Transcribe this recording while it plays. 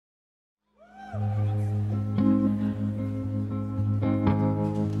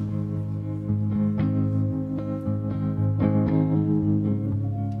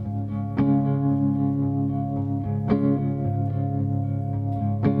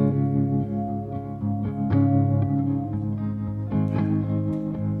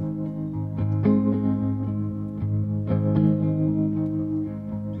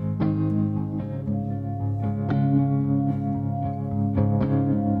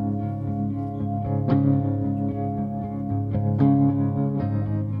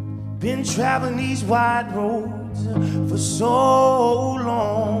been traveling these wide roads for so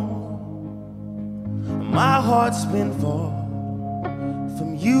long. My heart's been far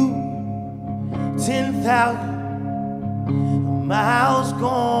from you, 10,000 miles gone.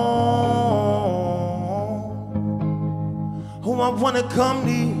 Oh, I wanna come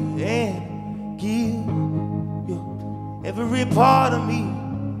near and give you every part of me,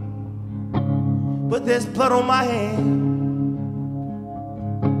 but there's blood on my hand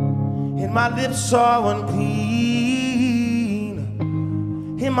and my lips are unclean.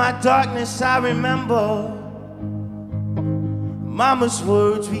 In my darkness I remember Mama's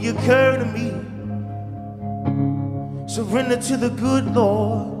words reoccur to me. Surrender to the good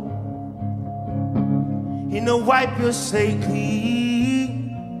Lord, and He'll wipe your slate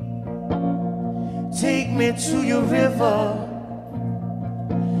clean. Take me to your river,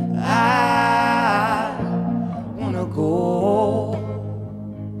 I wanna go.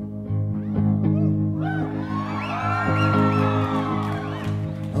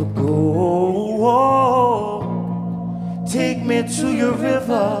 Take me to your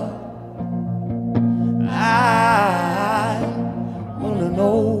river, I wanna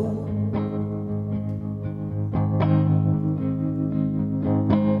know.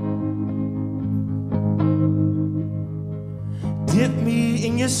 Dip me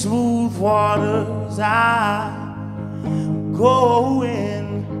in your smooth waters, I go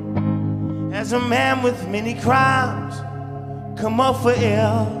in. As a man with many crimes, come up for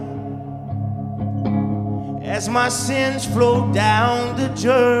air. As my sins flow down the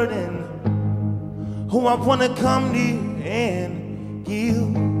Jordan, oh, I wanna come near and give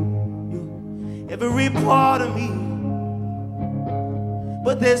you every part of me,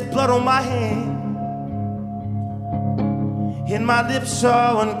 but there's blood on my hand and my lips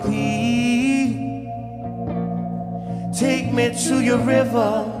are unclean. Take me to your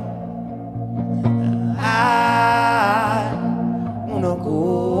river, I wanna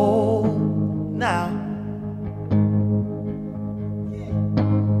go now.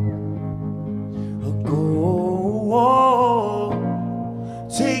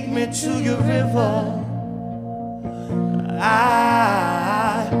 Take me to your river,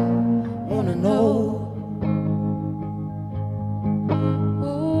 I wanna know. Oh,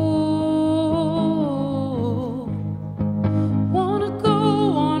 wanna go,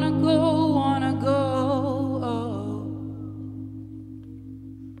 wanna go, wanna go.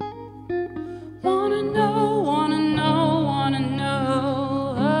 Wanna know, wanna know, wanna know.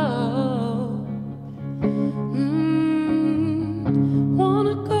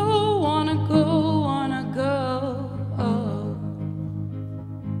 Wanna go, wanna go, wanna go.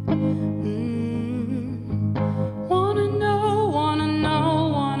 Wanna know, wanna know,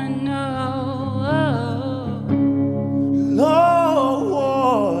 wanna know.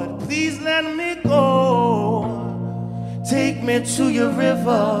 Lord, please let me go. Take me to your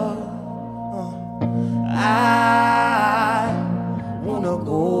river, I wanna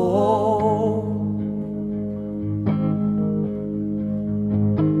go.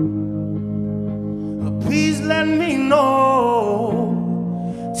 Please let me know.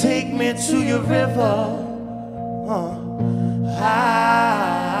 Take me to your river,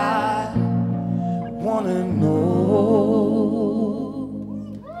 I wanna know.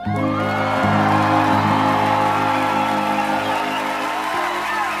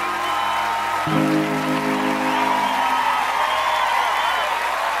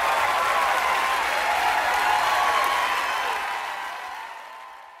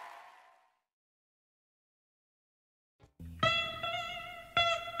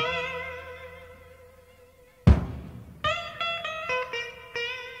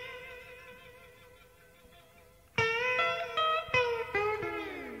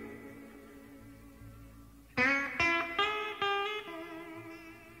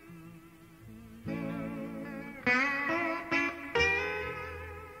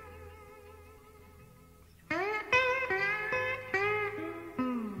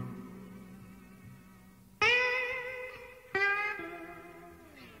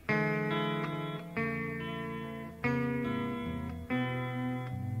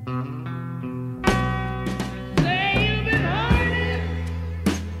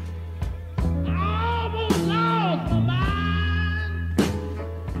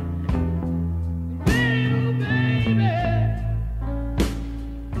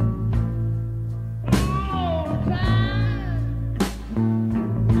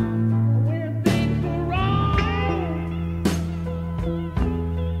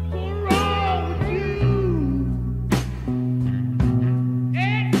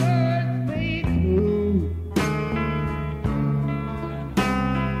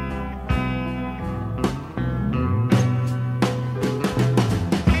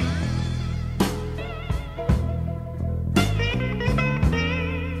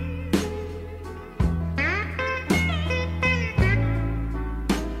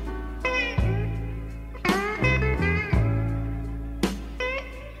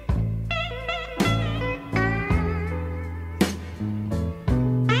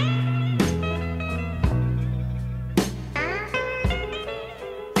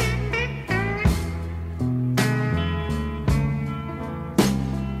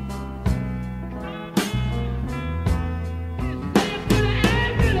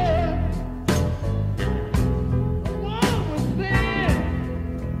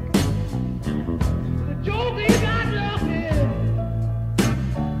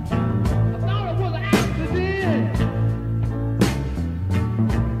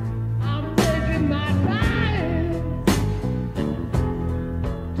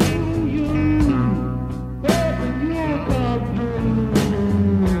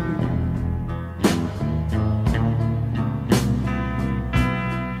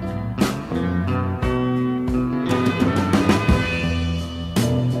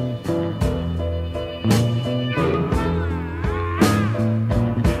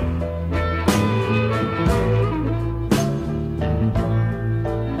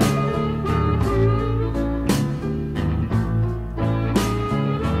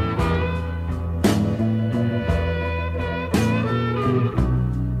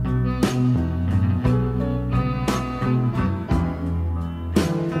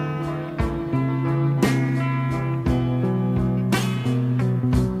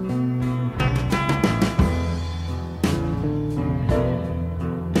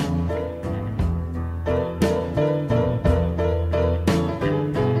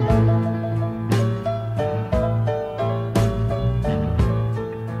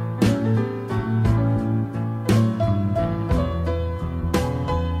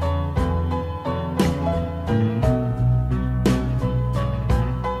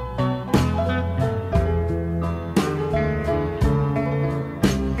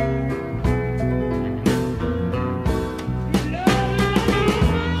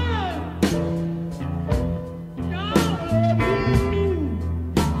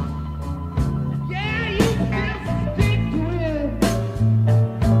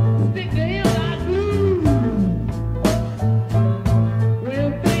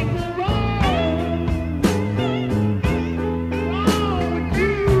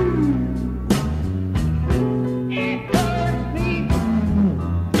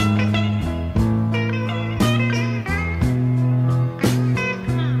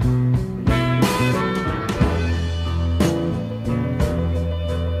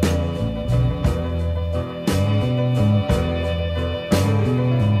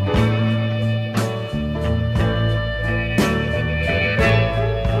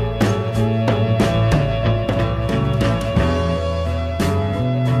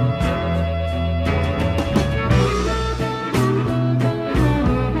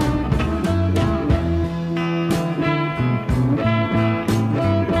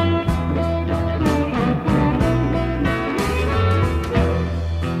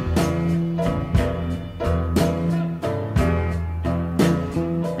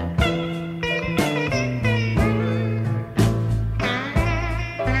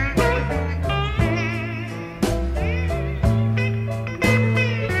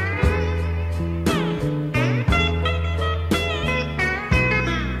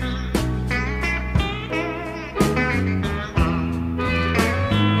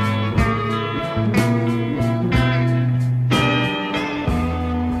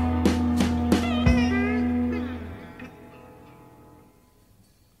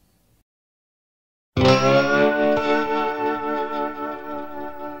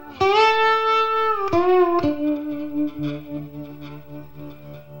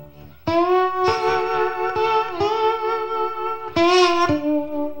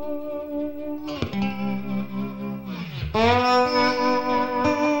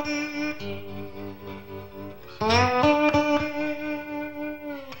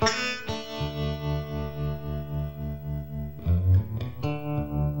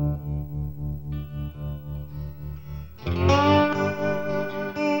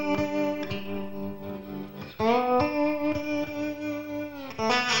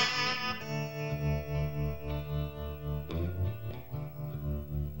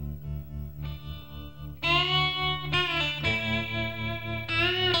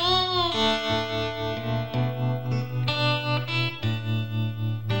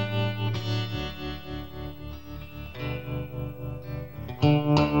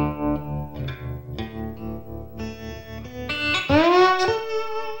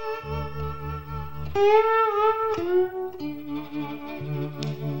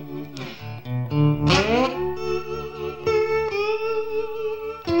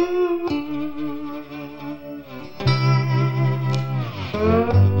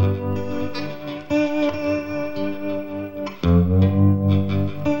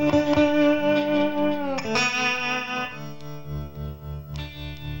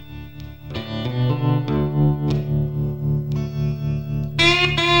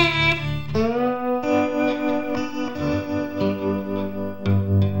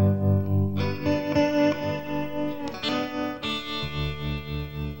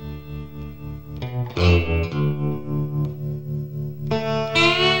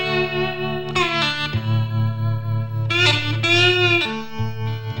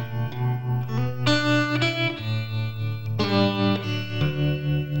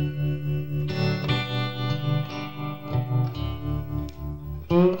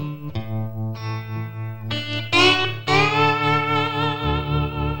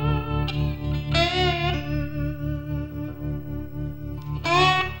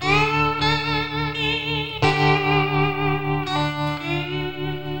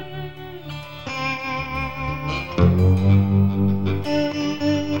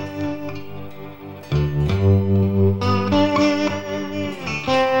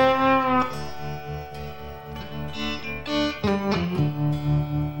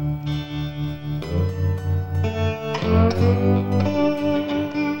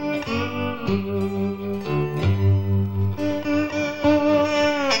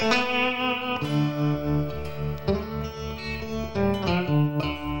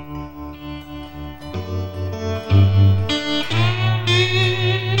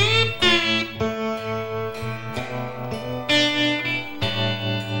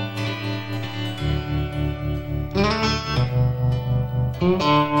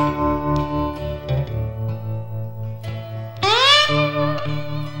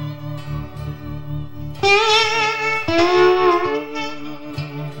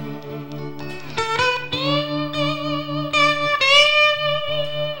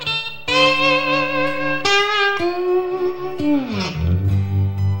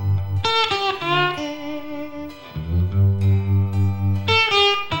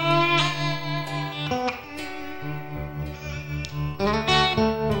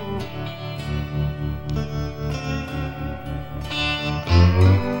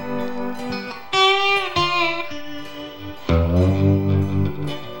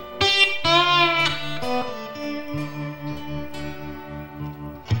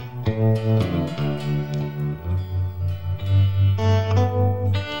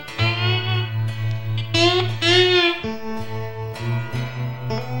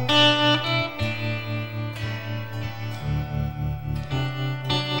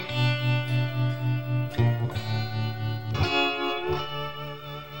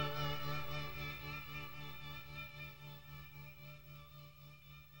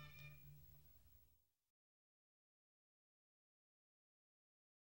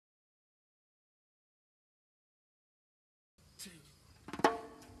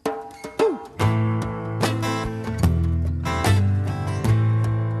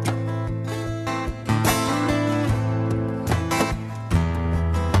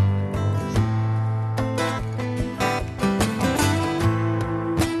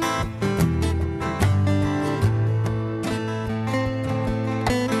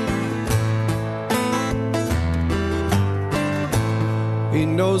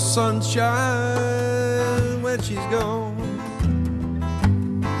 Ain't no sunshine when she's gone.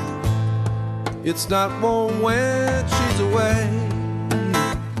 It's not warm when she's away.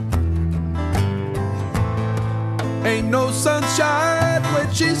 Ain't no sunshine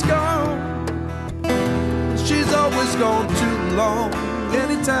when she's gone. She's always gone too long.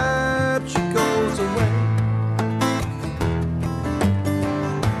 Anytime she goes away.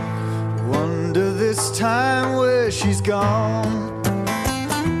 Wonder this time where she's gone.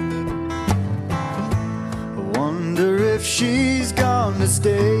 Wonder if she's gonna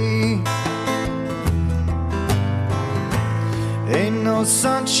stay. Ain't no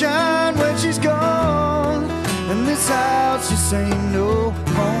sunshine when she's gone, and this house just ain't no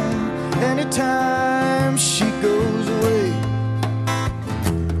home anytime she goes away.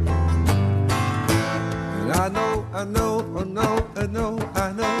 And I know, I know, I know, I know,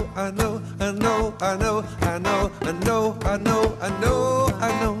 I know, I know, I know, I know, I know, I know, I know, I know, I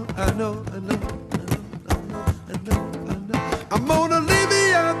know, I know, I know. I'm gonna leave the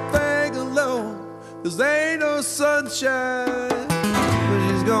young thing alone, 'cause there ain't no sunshine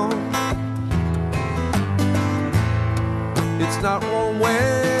not warm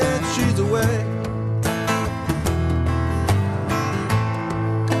when she's away.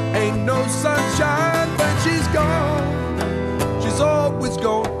 Ain't no sunshine when she's gone. She's always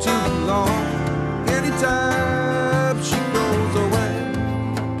gone too long. Anytime she goes away.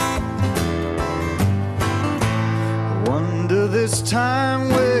 I wonder this time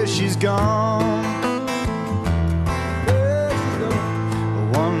where she's gone.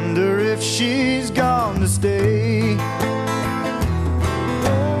 I wonder if she's gone to stay.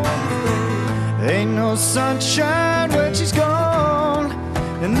 Ain't no sunshine when she's gone,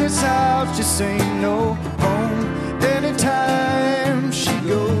 and this house just ain't no home. Anytime she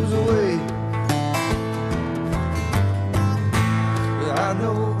goes away. I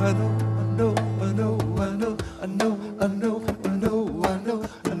know, I know, I know, I know, I know, I know, I know, I know, I know,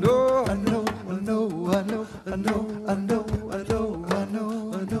 I know, I know, I know, I know, I know, I know, I know, I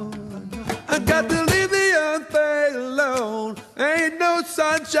know, I know. I got to leave the young thing alone. Ain't no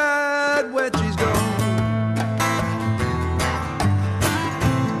sunshine when she's gone.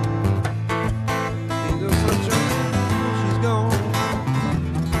 Ain't no sunshine when she's gone.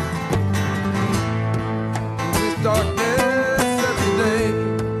 It's darkness every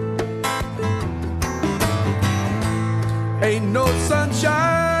day. Ain't no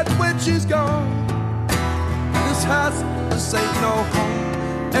sunshine when she's gone. This house, this ain't no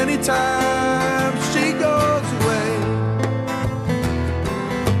home. Anytime she goes away.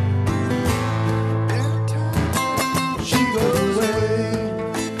 Anytime she goes away.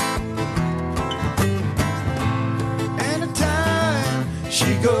 Anytime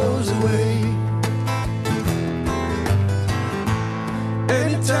she goes away.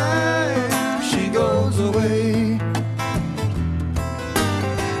 Anytime she goes away.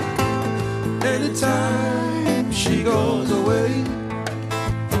 Anytime she goes away.